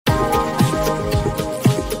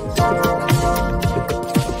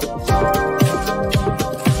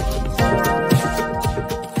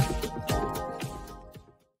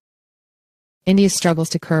India struggles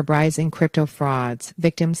to curb rising crypto frauds,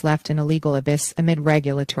 victims left in a legal abyss amid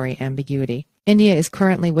regulatory ambiguity. India is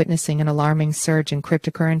currently witnessing an alarming surge in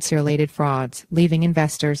cryptocurrency-related frauds, leaving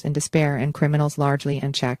investors in despair and criminals largely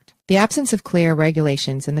unchecked. The absence of clear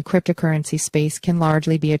regulations in the cryptocurrency space can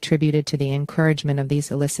largely be attributed to the encouragement of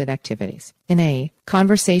these illicit activities. In a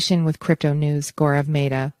conversation with CryptoNews, Gaurav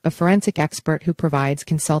Mehta, a forensic expert who provides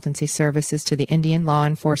consultancy services to the Indian law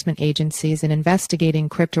enforcement agencies in investigating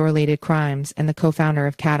crypto-related crimes and the co-founder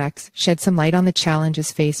of Catax, shed some light on the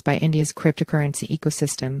challenges faced by India's cryptocurrency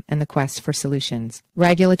ecosystem and the quest for solutions.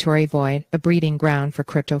 Regulatory void, a breeding ground for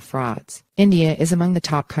crypto frauds. India is among the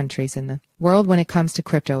top countries in the world when it comes to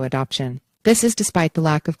crypto adoption. This is despite the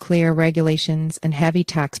lack of clear regulations and heavy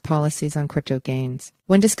tax policies on crypto gains.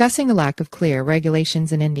 When discussing the lack of clear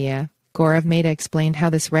regulations in India, Gaurav Mehta explained how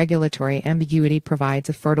this regulatory ambiguity provides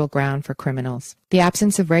a fertile ground for criminals. The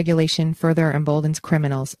absence of regulation further emboldens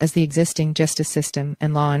criminals as the existing justice system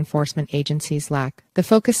and law enforcement agencies lack the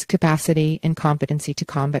focus, capacity, and competency to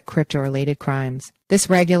combat crypto-related crimes. This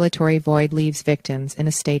regulatory void leaves victims in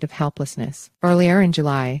a state of helplessness. Earlier in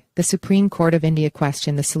July, the Supreme Court of India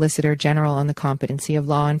questioned the Solicitor General on the competency of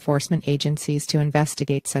law enforcement agencies to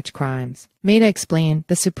investigate such crimes. Mehta explained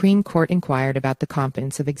the Supreme Court inquired about the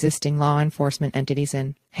competence of existing law enforcement entities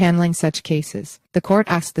in handling such cases. The court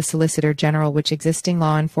asked the Solicitor General which existing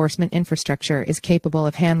law enforcement infrastructure is capable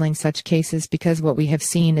of handling such cases because what we have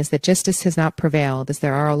seen is that justice has not prevailed as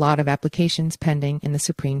there are a lot of applications pending in the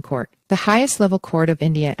Supreme Court. The highest level court of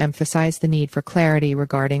India emphasized the need for clarity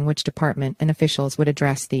regarding which department and officials would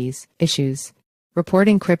address these issues.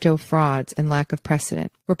 Reporting crypto frauds and lack of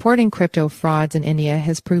precedent. Reporting crypto frauds in India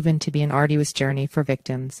has proven to be an arduous journey for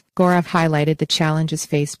victims. Gaurav highlighted the challenges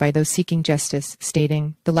faced by those seeking justice,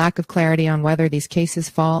 stating, the lack of clarity on whether these cases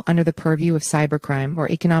fall under the purview of cybercrime or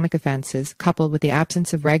economic offenses, coupled with the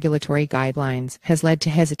absence of regulatory guidelines, has led to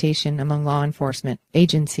hesitation among law enforcement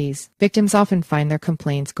agencies. Victims often find their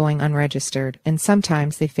complaints going unregistered, and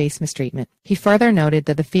sometimes they face mistreatment. He further noted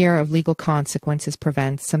that the fear of legal consequences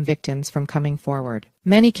prevents some victims from coming forward.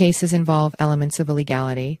 Many cases involve elements of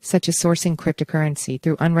illegality, such as sourcing cryptocurrency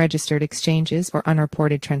through unregistered exchanges or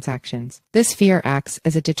unreported transactions. This fear acts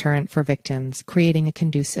as a deterrent for victims, creating a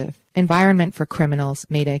conducive environment for criminals,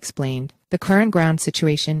 Mehta explained. The current ground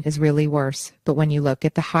situation is really worse, but when you look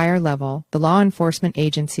at the higher level, the law enforcement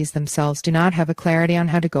agencies themselves do not have a clarity on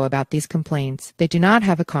how to go about these complaints. They do not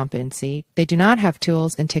have a competency, they do not have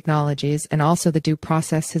tools and technologies, and also the due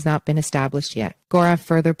process has not been established yet. Gaurav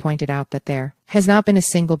further pointed out that there has not been a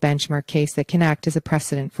single benchmark case that can act as a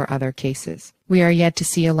precedent for other cases. We are yet to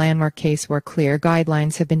see a landmark case where clear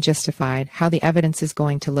guidelines have been justified, how the evidence is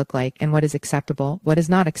going to look like, and what is acceptable, what is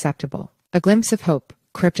not acceptable. A glimpse of hope.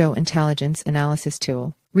 Crypto intelligence analysis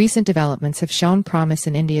tool. Recent developments have shown promise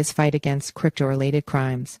in India's fight against crypto-related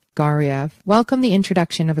crimes. Gaurav welcomed the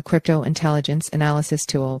introduction of a crypto intelligence analysis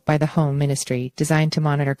tool by the Home Ministry designed to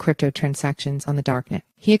monitor crypto transactions on the darknet.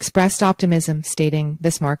 He expressed optimism, stating,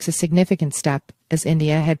 this marks a significant step, as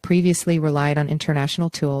India had previously relied on international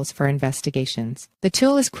tools for investigations. The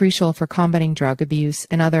tool is crucial for combating drug abuse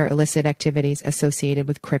and other illicit activities associated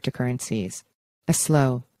with cryptocurrencies. A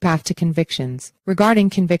slow path to convictions. Regarding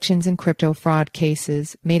convictions in crypto fraud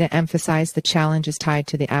cases, Mehta emphasized the challenges tied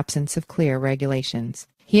to the absence of clear regulations.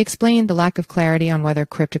 He explained the lack of clarity on whether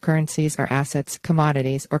cryptocurrencies are assets,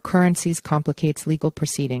 commodities, or currencies complicates legal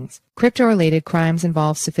proceedings. Crypto-related crimes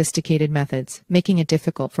involve sophisticated methods, making it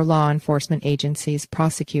difficult for law enforcement agencies,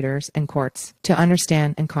 prosecutors, and courts to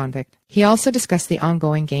understand and convict. He also discussed the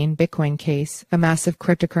ongoing Gain Bitcoin case, a massive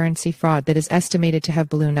cryptocurrency fraud that is estimated to have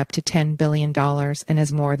ballooned up to $10 billion and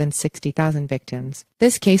has more than 60,000 victims.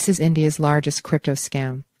 This case is India's largest crypto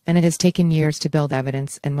scam, and it has taken years to build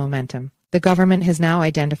evidence and momentum. The government has now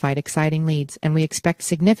identified exciting leads, and we expect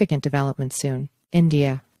significant developments soon.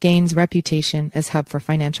 India gains reputation as hub for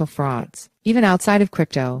financial frauds. Even outside of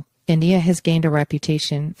crypto, India has gained a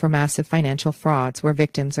reputation for massive financial frauds where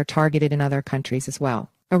victims are targeted in other countries as well.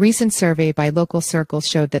 A recent survey by local circles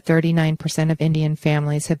showed that 39% of Indian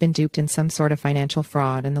families have been duped in some sort of financial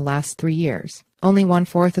fraud in the last 3 years. Only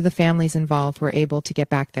 1/4 of the families involved were able to get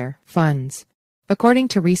back their funds. According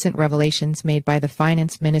to recent revelations made by the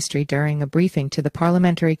Finance Ministry during a briefing to the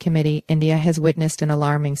Parliamentary Committee, India has witnessed an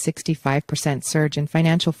alarming 65% surge in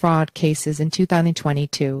financial fraud cases in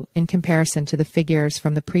 2022 in comparison to the figures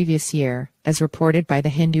from the previous year, as reported by the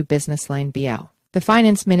Hindu business line BL. The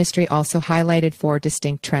Finance Ministry also highlighted 4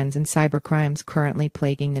 distinct trends in cybercrimes currently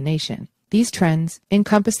plaguing the nation. These trends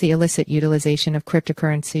encompass the illicit utilization of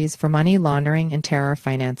cryptocurrencies for money laundering and terror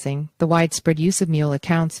financing, the widespread use of mule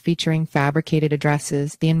accounts featuring fabricated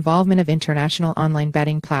addresses, the involvement of international online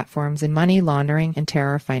betting platforms in money laundering and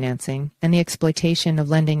terror financing, and the exploitation of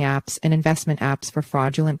lending apps and investment apps for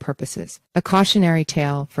fraudulent purposes. A cautionary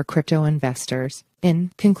tale for crypto investors.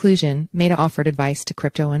 In conclusion, Mehta offered advice to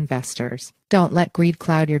crypto investors. Don't let greed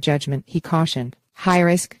cloud your judgment, he cautioned. High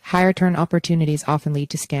risk, high return opportunities often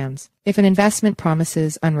lead to scams. If an investment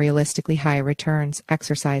promises unrealistically high returns,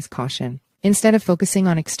 exercise caution. Instead of focusing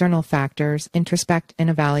on external factors, introspect and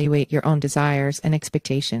evaluate your own desires and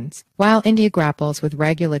expectations. While India grapples with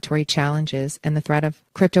regulatory challenges and the threat of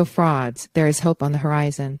crypto frauds, there is hope on the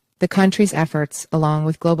horizon. The country's efforts, along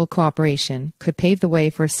with global cooperation, could pave the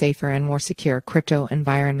way for a safer and more secure crypto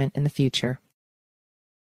environment in the future.